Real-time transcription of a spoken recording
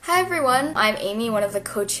Hi everyone, I'm Amy, one of the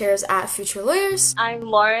co-chairs at Future Lawyers. I'm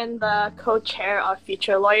Lauren, the co-chair of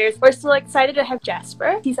Future Lawyers. We're so excited to have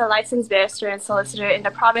Jasper. He's a licensed barrister and solicitor in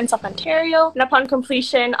the province of Ontario, and upon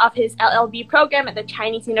completion of his LLB program at the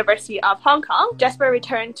Chinese University of Hong Kong, Jasper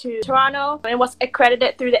returned to Toronto and was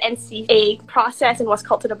accredited through the NCA process and was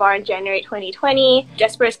called to the bar in January 2020.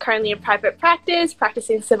 Jasper is currently in private practice,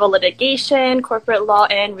 practicing civil litigation, corporate law,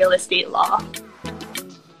 and real estate law.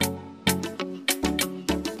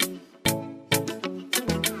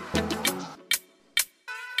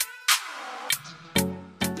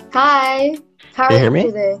 Hi, how Can you are hear you me?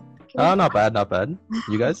 today? Oh, not bad, not bad.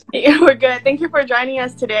 You guys? We're good. Thank you for joining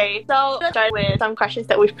us today. So let's start with some questions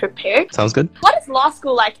that we've prepared. Sounds good. What is law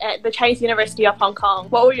school like at the Chinese University of Hong Kong?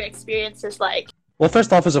 What were your experiences like? Well,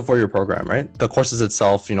 first off, it's a four-year program, right? The courses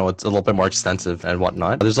itself, it's a little bit more extensive and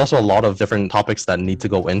whatnot. There's also a lot of different topics that need to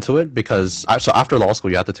go into it because so after law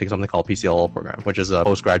school, you have to take something called PCLL program, which is a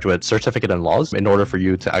postgraduate certificate in laws in order for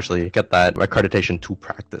you to actually get that accreditation to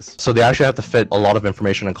practice. So they actually have to fit a lot of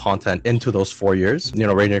information and content into those 4 years,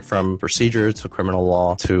 ranging from procedure to criminal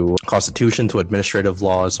law to constitution to administrative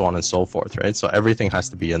law, so on and so forth, right? So everything has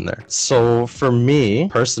to be in there. So for me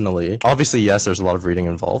personally, obviously, yes, there's a lot of reading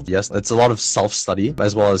involved. Yes, it's a lot of self-study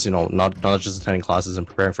as well as, not just attending classes and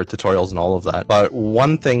preparing for tutorials and all of that. But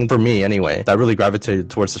one thing for me anyway, that really gravitated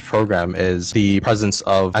towards this program is the presence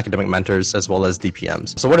of academic mentors as well as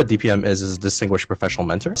DPMs. So what a DPM is distinguished professional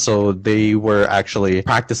mentor. So they were actually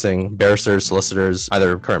practicing barristers, solicitors,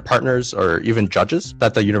 either current partners or even judges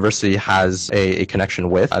that the university has a connection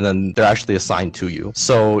with, and then they're actually assigned to you.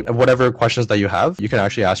 So whatever questions that you have, you can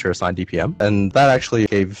actually ask your assigned DPM. And that actually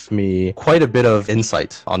gave me quite a bit of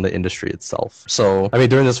insight on the industry itself. So,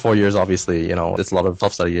 during this 4 years, obviously, it's a lot of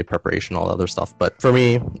self-study, preparation, all that other stuff. But for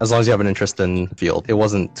me, as long as you have an interest in the field, it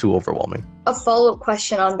wasn't too overwhelming. A follow-up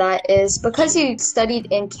question on that is, because you studied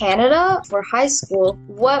in Canada for high school,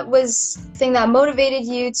 what was the thing that motivated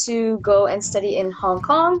you to go and study in Hong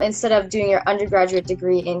Kong instead of doing your undergraduate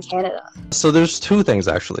degree in Canada? So there's two things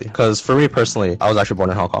actually, because for me personally, I was actually born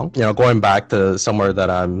in Hong Kong. Going back to somewhere that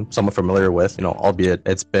I'm somewhat familiar with, albeit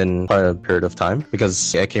it's been quite a period of time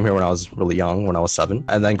because I came here when I was really young, when I was 7,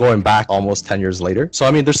 and then going back almost 10 years later. So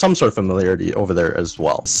there's some sort of familiarity over there as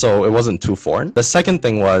well. So it wasn't too foreign. The second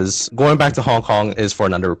thing was going back to Hong Kong is for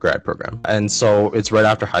an undergrad program. And so it's right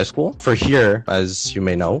after high school. For here, as you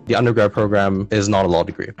may know, the undergrad program is not a law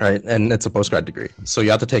degree, right? And it's a postgrad degree. So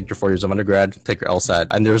you have to take your 4 years of undergrad, take your LSAT,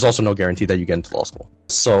 and there's also no guarantee that you get into law school.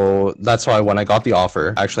 So that's why when I got the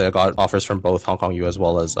offer, actually I got offers from both Hong Kong U as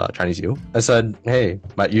well as Chinese U. I said, hey,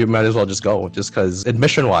 you might as well just go, just because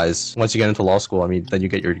admission-wise, once you get into law school, then you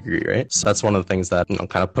get your degree, right? So that's one of the things that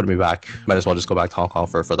kind of put me back. Might as well just go back to Hong Kong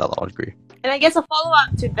for that law degree. And I guess a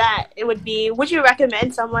follow-up to that, it would be, would you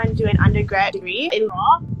recommend someone do an undergrad degree in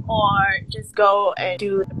law or just go and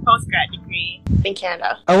do the postgrad degree in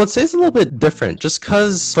Canada? I would say it's a little bit different just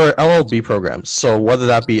because for LLB programs, so whether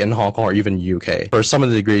that be in Hong Kong or even UK, for some of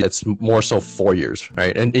the degrees, it's more so 4 years,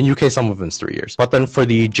 right? And in UK, some of them it's 3 years. But then for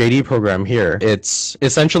the JD program here, it's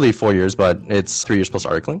essentially 4 years, but it's 3 years post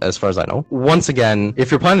articling, as far as I know. Once again, if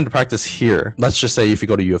you're planning to practice here, let's just say if you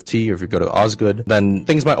go to U of T or if you go to Osgoode, then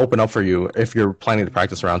things might open up for you if you're planning to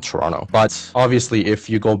practice around Toronto. But obviously, if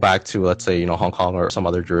you go back to, let's say, Hong Kong or some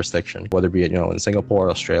other jurisdiction, whether it be in Singapore,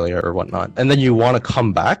 Australia, or whatnot, and then you want to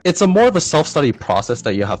come back, it's a more of a self-study process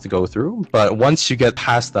that you have to go through. But once you get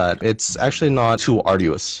past that, it's actually not too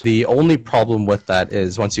arduous. The only problem with that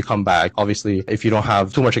is once you come back, obviously, if you don't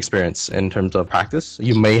have too much experience in terms of practice,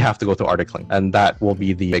 you may have to go to articling, and that will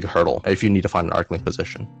be the big hurdle if you need to find an articling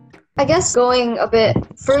position. I guess going a bit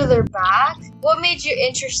further back, what made you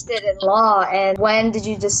interested in law, and when did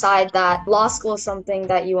you decide that law school is something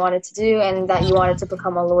that you wanted to do and that you wanted to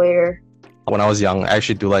become a lawyer? When I was young, I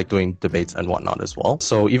actually do like doing debates and whatnot as well.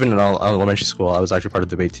 So even in elementary school, I was actually part of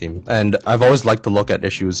the debate team. And I've always liked to look at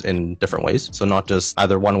issues in different ways. So not just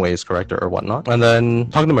either one way is correct or whatnot. And then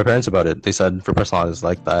talking to my parents about it, they said for personalities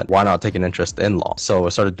like that, why not take an interest in law? So I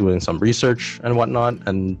started doing some research and whatnot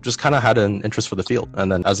and just kind of had an interest for the field.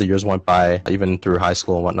 And then as the years went by, even through high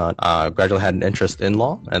school and whatnot, gradually had an interest in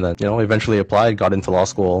law. And then, eventually applied, got into law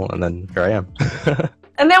school, and then here I am.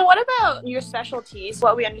 And then what about your specialties? From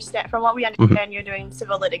what we understand, you're doing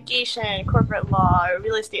civil litigation, corporate law,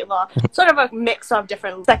 real estate law, sort of a mix of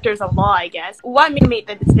different sectors of law, I guess. What made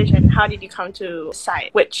the decision? How did you come to decide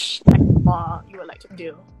which type of law you would like to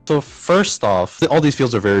do? So first off, all these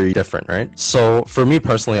fields are very different, right? So for me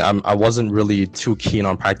personally, I wasn't really too keen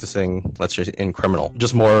on practicing, let's say, in criminal,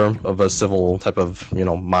 just more of a civil type of,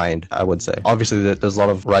 mind, I would say. Obviously, there's a lot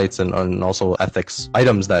of rights and also ethics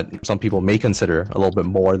items that some people may consider a little bit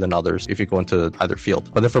more than others if you go into either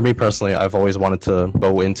field. But then for me personally, I've always wanted to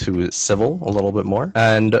go into civil a little bit more.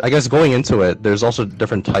 And I guess going into it, there's also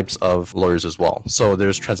different types of lawyers as well. So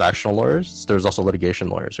there's transactional lawyers, there's also litigation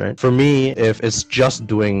lawyers, right? For me, if it's just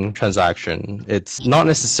doing transaction, it's not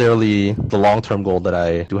necessarily the long-term goal that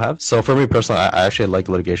I do have. So for me personally, I actually like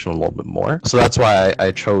litigation a little bit more. So that's why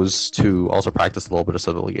I chose to also practice a little bit of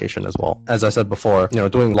civil litigation as well. As I said before,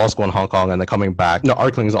 doing law school in Hong Kong and then coming back,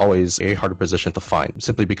 articling is always a harder position to find,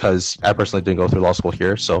 simply because I personally didn't go through law school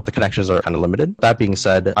here, so the connections are kind of limited. That being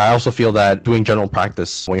said, I also feel that doing general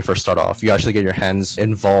practice when you first start off, you actually get your hands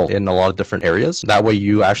involved in a lot of different areas. That way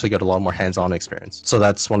you actually get a lot more hands-on experience. So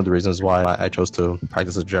that's one of the reasons why I chose to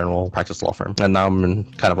practice a general practice law firm. And now I'm in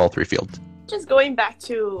kind of all three fields. Just going back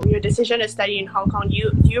to your decision to study in Hong Kong,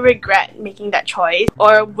 do you regret making that choice?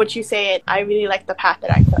 Or would you say, I really like the path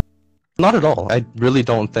that I took? Not at all. I really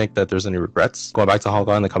don't think that there's any regrets going back to Hong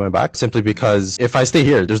Kong and then coming back, simply because if I stay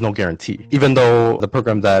here, there's no guarantee. Even though the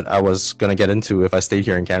program that I was going to get into if I stayed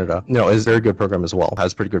here in Canada, is a very good program as well,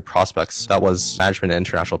 has pretty good prospects. That was Management and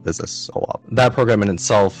International Business co-op. That program in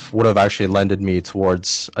itself would have actually lended me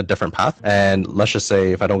towards a different path. And let's just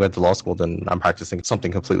say if I don't get to law school, then I'm practicing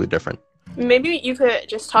something completely different. Maybe you could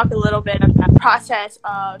just talk a little bit about that process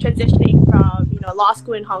of transitioning from, law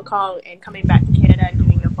school in Hong Kong and coming back to Canada and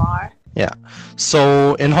doing your bar. Yeah.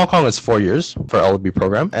 So in Hong Kong, it's 4 years for LLB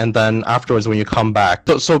program. And then afterwards, when you come back,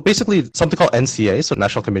 so basically something called NCA, so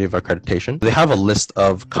National Committee of Accreditation, they have a list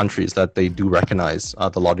of countries that they do recognize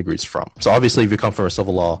the law degrees from. So obviously, if you come from a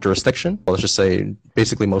civil law jurisdiction, let's just say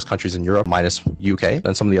basically most countries in Europe minus UK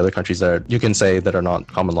and some of the other countries that you can say that are not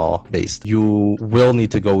common law based, you will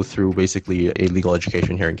need to go through basically a legal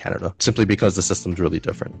education here in Canada, simply because the system's really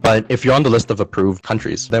different. But if you're on the list of approved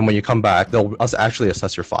countries, then when you come back, they'll actually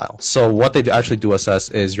assess your file. So what they actually do assess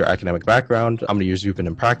is your academic background, how many years you've been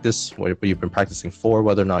in practice, what you've been practicing for,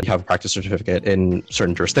 whether or not you have a practice certificate in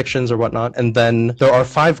certain jurisdictions or whatnot. And then there are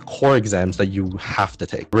 5 core exams that you have to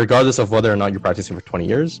take. Regardless of whether or not you're practicing for 20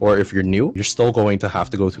 years or if you're new, you're still going to have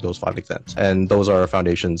to go through those 5 exams. And those are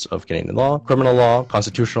foundations of Canadian law, criminal law,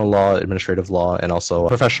 constitutional law, administrative law, and also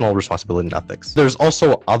professional responsibility and ethics. There's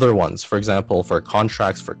also other ones, for example, for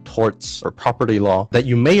contracts, for torts, or property law that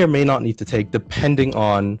you may or may not need to take depending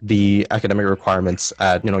on the academic requirements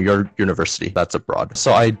at your university that's abroad.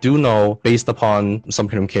 So I do know, based upon some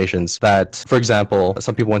communications, that, for example,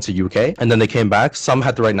 some people went to UK and then they came back, some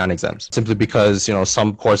had to write 9 exams, simply because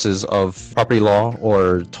some courses of property law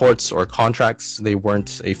or torts or contracts, they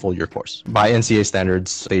weren't a full year course. By NCA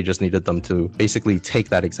standards, they just needed them to basically take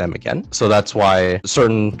that exam again. So that's why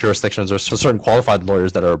certain jurisdictions or certain qualified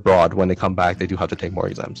lawyers that are abroad, when they come back, they do have to take more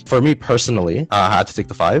exams. For me personally, I had to take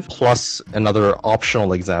the 5 plus another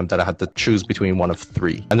optional exam that I had to choose between one of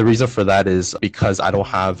 3. And the reason for that is because I don't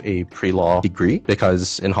have a pre-law degree,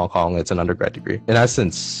 because in Hong Kong, it's an undergrad degree. In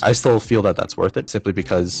essence, I still feel that that's worth it, simply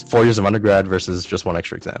because 4 years of undergrad versus just 1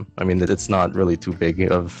 extra exam. I mean, it's not really too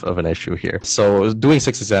big of an issue here. So doing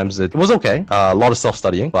 6 exams, it was okay. A lot of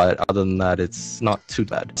self-studying, but other than that, it's not too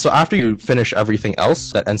bad. So after you finish everything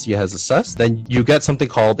else that NCA has assessed, then you get something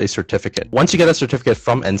called a certificate. Once you get a certificate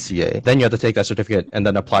from NCA, then you have to take that certificate and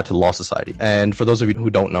then apply to Law Society. And for those of you who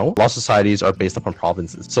don't know, Law Societies are based upon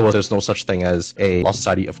provinces. So there's no such thing as a Law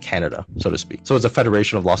Society of Canada, so to speak. So it's a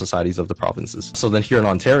federation of law societies of the provinces. So then here in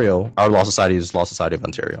Ontario, our law society is Law Society of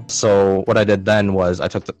Ontario. So what I did then was I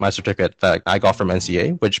took my certificate that I got from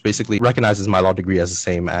NCA, which basically recognizes my law degree as the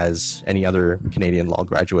same as any other Canadian law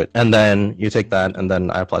graduate. And then you take that and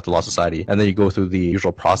then I apply to Law Society. And then you go through the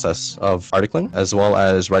usual process of articling, as well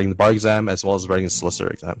as writing the bar exam, as well as writing the solicitor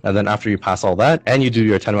exam. And then after you pass all that and you do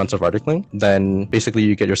your 10 months of articling, then basically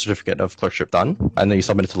you get your certificate of clerkship done. And then you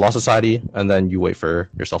submit it to Law Society, and then you wait for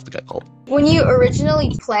yourself to get called. When you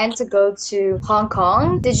originally planned to go to Hong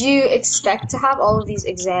Kong, did you expect to have all of these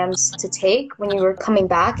exams to take when you were coming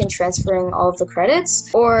back and transferring all of the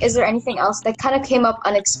credits? Or is there anything else that kind of came up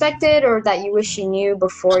unexpected or that you wish you knew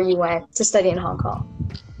before you went to study in Hong Kong?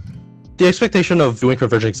 The expectation of doing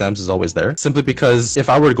conversion exams is always there, simply because if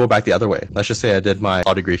I were to go back the other way, let's just say I did my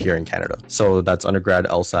law degree here in Canada. So that's undergrad,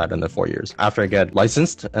 LSAT, and then 4 years. After I get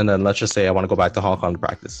licensed, and then let's just say I want to go back to Hong Kong to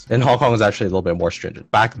practice. In Hong Kong, it's actually a little bit more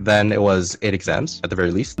stringent. Back then, it was 8 exams at the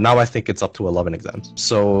very least. Now I think it's up to 11 exams.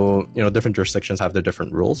 So, different jurisdictions have their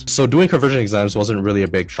different rules. So doing conversion exams wasn't really a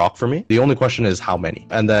big shock for me. The only question is how many.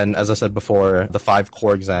 And then, as I said before, the 5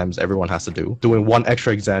 core exams everyone has to do. Doing 1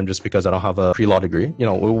 extra exam just because I don't have a pre-law degree, it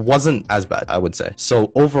wasn't as bad, I would say.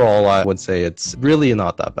 So overall, I would say it's really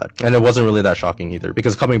not that bad. And it wasn't really that shocking either,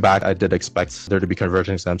 because coming back, I did expect there to be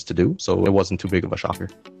conversion exams to do, so it wasn't too big of a shocker.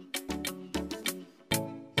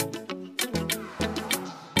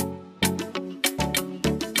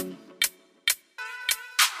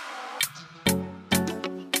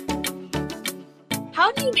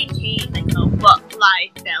 How do you maintain a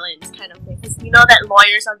work-life balance kind of thing? Because we know that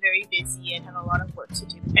lawyers are very busy and have a lot of work to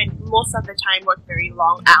do, and most of the time work very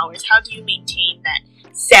long hours. How do you maintain that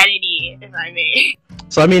sanity, if I may?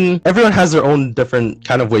 So, everyone has their own different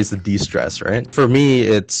kind of ways to de-stress, right? For me,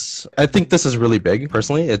 I think this is really big,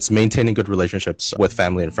 personally. It's maintaining good relationships with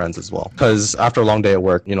family and friends as well. Because after a long day at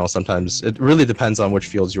work, sometimes it really depends on which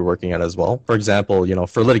fields you're working at as well. For example,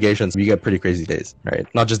 for litigations, you get pretty crazy days, right?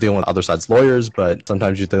 Not just dealing with other side's lawyers, but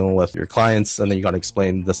sometimes you're dealing with your clients, and then you got to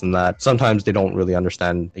explain this and that. Sometimes they don't really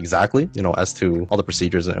understand exactly, as to all the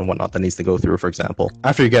procedures and whatnot that needs to go through, for example.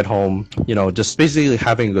 After you get home, just basically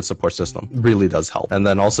having a good support system really does help. And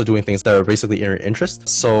then also doing things that are basically in your interest.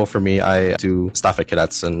 So for me, I do staff at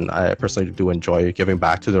cadets, and I personally do enjoy giving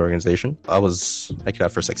back to the organization. I was a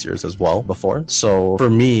cadet for 6 years as well before. So for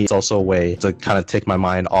me, it's also a way to kind of take my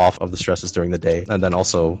mind off of the stresses during the day, and then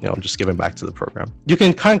also, just giving back to the program. You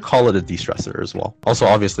can kind of call it a de-stressor as well. Also,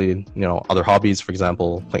 obviously, other hobbies, for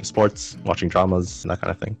example, playing sports, watching dramas, and that kind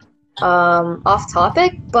of thing. Off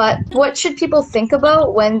topic, but what should people think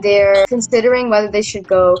about when they're considering whether they should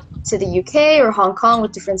go to the UK or Hong Kong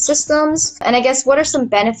with different systems? And I guess, what are some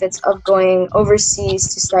benefits of going overseas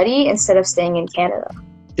to study instead of staying in Canada?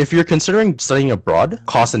 If you're considering studying abroad,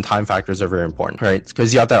 cost and time factors are very important, right?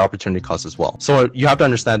 Because you have that opportunity cost as well. So you have to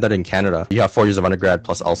understand that in Canada, you have 4 years of undergrad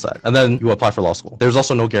plus LSAT, and then you apply for law school. There's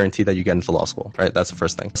also no guarantee that you get into law school, right? That's the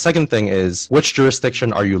first thing. Second thing is, which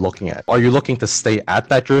jurisdiction are you looking at? Are you looking to stay at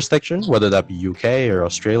that jurisdiction, whether that be UK or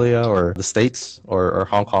Australia or the States or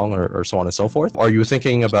Hong Kong or so on and so forth? Or are you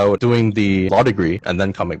thinking about doing the law degree and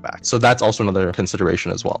then coming back? So that's also another consideration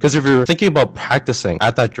as well. Because if you're thinking about practicing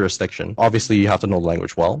at that jurisdiction, obviously you have to know the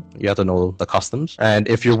language well. You have to know the customs. And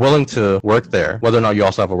if you're willing to work there, whether or not you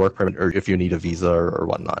also have a work permit or if you need a visa or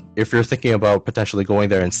whatnot. If you're thinking about potentially going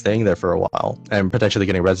there and staying there for a while and potentially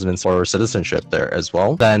getting residence or citizenship there as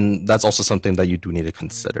well, then that's also something that you do need to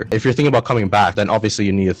consider. If you're thinking about coming back, then obviously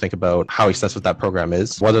you need to think about how extensive that program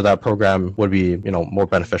is, whether that program would be, more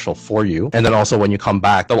beneficial for you. And then also when you come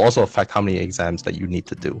back, that will also affect how many exams that you need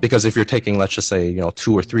to do. Because if you're taking, let's just say,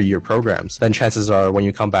 2 or 3 year programs, then chances are when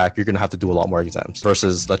you come back, you're going to have to do a lot more exams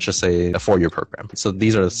versus, let's just say, a 4 year program. So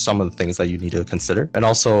these are some of the things that you need to consider. And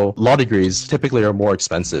also, law degrees typically are more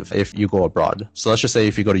expensive if you go abroad. So let's just say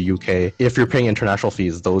if you go to UK, if you're paying international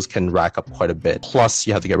fees, those can rack up quite a bit. Plus,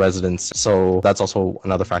 you have to get residence. So that's also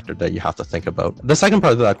another factor that you have to think about. The second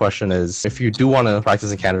part of that question is, if you do want to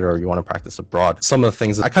practice in Canada or you want to practice abroad, some of the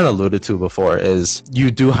things I kind of alluded to before is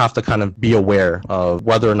you do have to kind of be aware of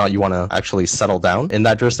whether or not you want to actually settle down in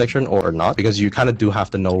that jurisdiction or not, because you kind of do have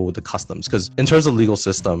to know the customs. Because in terms of legal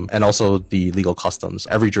system and also the legal customs,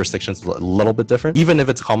 every jurisdiction is a little bit different, even if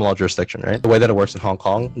it's common law jurisdiction, right? The way that it works in Hong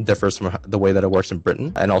Kong differs from the way that it works in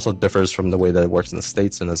Britain, and also differs from the way that it works in the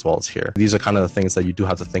States and as well as here. These are kind of the things that you do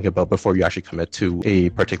have to think about before you actually commit to a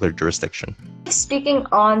particular jurisdiction. Speaking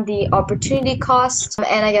on the opportunity cost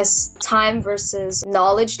and I guess time versus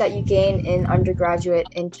knowledge that you gain in undergraduate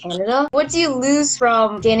in Canada, what do you lose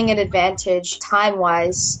from gaining an advantage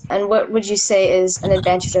time-wise, and what would you say is an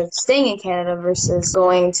advantage of staying in Canada versus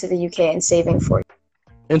going to the UK and saving for it?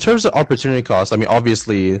 In terms of opportunity cost,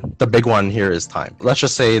 obviously the big one here is time. Let's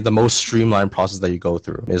just say the most streamlined process that you go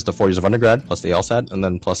through is the 4 years of undergrad plus the LSAT and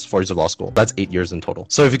then plus 4 years of law school. That's 8 years in total.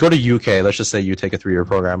 So if you go to UK, let's just say you take a 3 year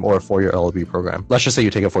program or a 4 year LLB program. Let's just say you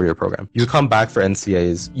take a 4 year program. You come back for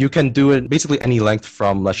NCAs. You can do it basically any length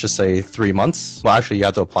from, let's just say 3 months. Well, actually you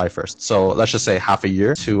have to apply first. So let's just say half a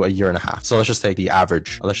year to a year and a half. So let's just take the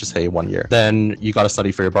average, let's just say 1 year. Then you got to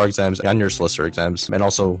study for your bar exams and your solicitor exams and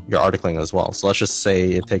also your articling as well. So let's just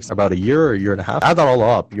say it takes about a year or a year and a half. Add that all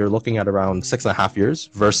up, you're looking at around 6.5 years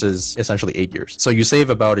versus essentially 8 years. So you save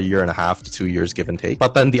about a year and a half to 2 years, give and take.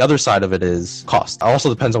 But then the other side of it is cost. It also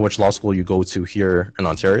depends on which law school you go to here in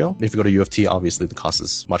Ontario. If you go to U of T, obviously the cost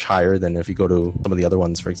is much higher than if you go to some of the other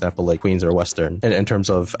ones, for example, like Queen's or Western, in terms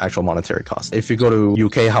of actual monetary cost. If you go to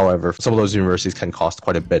UK, however, some of those universities can cost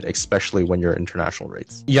quite a bit, especially when you're international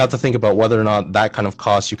rates. You have to think about whether or not that kind of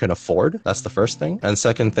cost you can afford. That's the first thing. And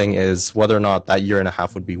second thing is whether or not that year and a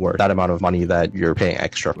half would be worth that amount of money that you're paying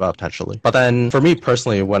extra potentially. But then for me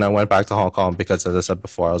personally, when I went back to Hong Kong, because as I said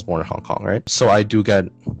before, I was born in Hong Kong, right? So I do get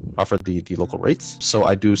offered the local rates. So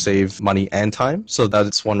I do save money and time. So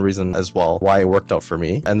that's one reason as well why it worked out for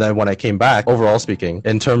me. And then when I came back, overall speaking,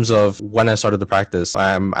 in terms of when I started the practice,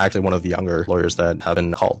 I'm actually one of the younger lawyers that have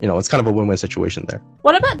been called. You know, it's kind of a win-win situation there.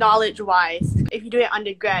 What about knowledge-wise? If you do it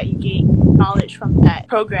undergrad, you gain knowledge from that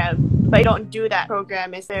program, but you don't do that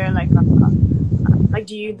program. Is there like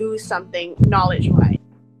do you lose something knowledge-wise?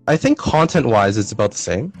 I think content-wise, it's about the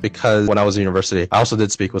same, because when I was at university, I also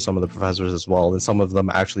did speak with some of the professors as well, and some of them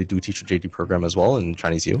actually do teach a JD program as well in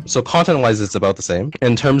Chinese U. So content-wise, it's about the same.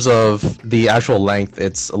 In terms of the actual length,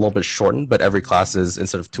 it's a little bit shortened, but every class is,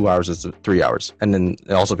 instead of 2 hours, it's 3 hours. And then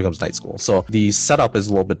it also becomes night school. So the setup is a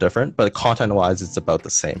little bit different, but content-wise, it's about the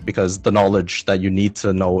same, because the knowledge that you need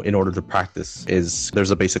to know in order to practice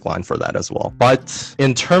there's a basic line for that as well. But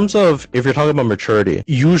in terms of, if you're talking about maturity,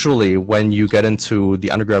 usually when you get into the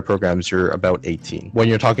undergrad programs, you're about 18. When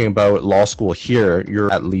you're talking about law school here,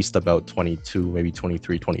 you're at least about 22, maybe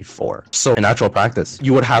 23, 24. So in actual practice,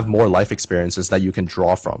 you would have more life experiences that you can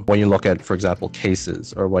draw from. When you look at, for example,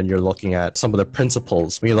 cases, or when you're looking at some of the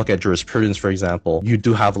principles, when you look at jurisprudence, for example, you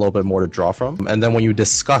do have a little bit more to draw from. And then when you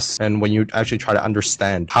discuss and when you actually try to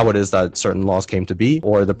understand how it is that certain laws came to be,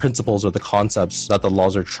 or the principles or the concepts that the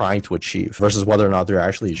laws are trying to achieve versus whether or not they're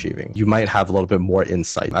actually achieving, you might have a little bit more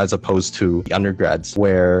insight as opposed to the undergrads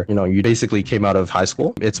where you basically came out of high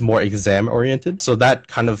school. It's more exam oriented. So that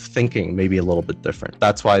kind of thinking may be a little bit different.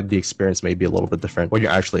 That's why the experience may be a little bit different when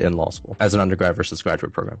you're actually in law school as an undergrad versus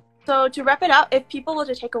graduate program. So to wrap it up, if people were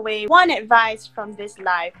to take away one advice from this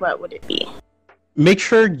live, what would it be? Make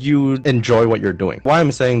sure you enjoy what you're doing. Why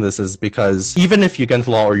I'm saying this is because even if you get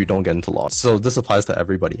into law or you don't get into law, so this applies to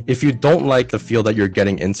everybody. If you don't like the field that you're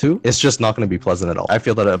getting into, it's just not going to be pleasant at all. I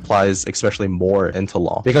feel that it applies especially more into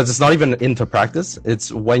law because it's not even into practice.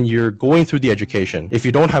 It's when you're going through the education. If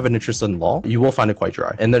you don't have an interest in law, you will find it quite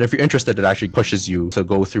dry. And then if you're interested, it actually pushes you to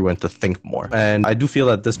go through and to think more. And I do feel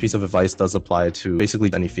that this piece of advice does apply to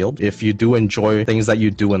basically any field. If you do enjoy things that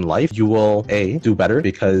you do in life, you will do better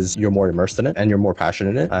because you're more immersed in it and you're more passionate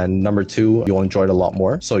in it. And number two, you'll enjoy it a lot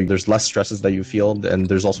more. So there's less stresses that you feel and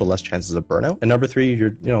there's also less chances of burnout. And number three, you're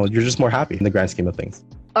just more happy in the grand scheme of things.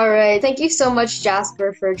 All right. Thank you so much,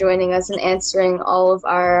 Jasper, for joining us and answering all of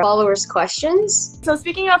our followers' questions. So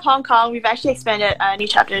speaking of Hong Kong, we've actually expanded a new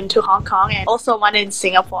chapter into Hong Kong and also one in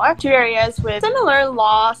Singapore, two areas with similar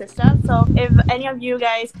law systems. So if any of you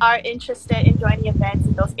guys are interested in joining events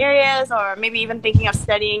in those areas, or maybe even thinking of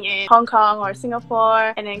studying in Hong Kong or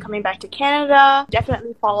Singapore and then coming back to Canada,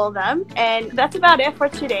 definitely follow them. And that's about it for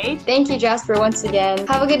today. Thank you, Jasper, once again.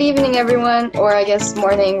 Have a good evening, everyone, or I guess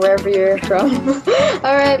morning, wherever you're from.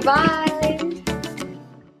 All right, bye.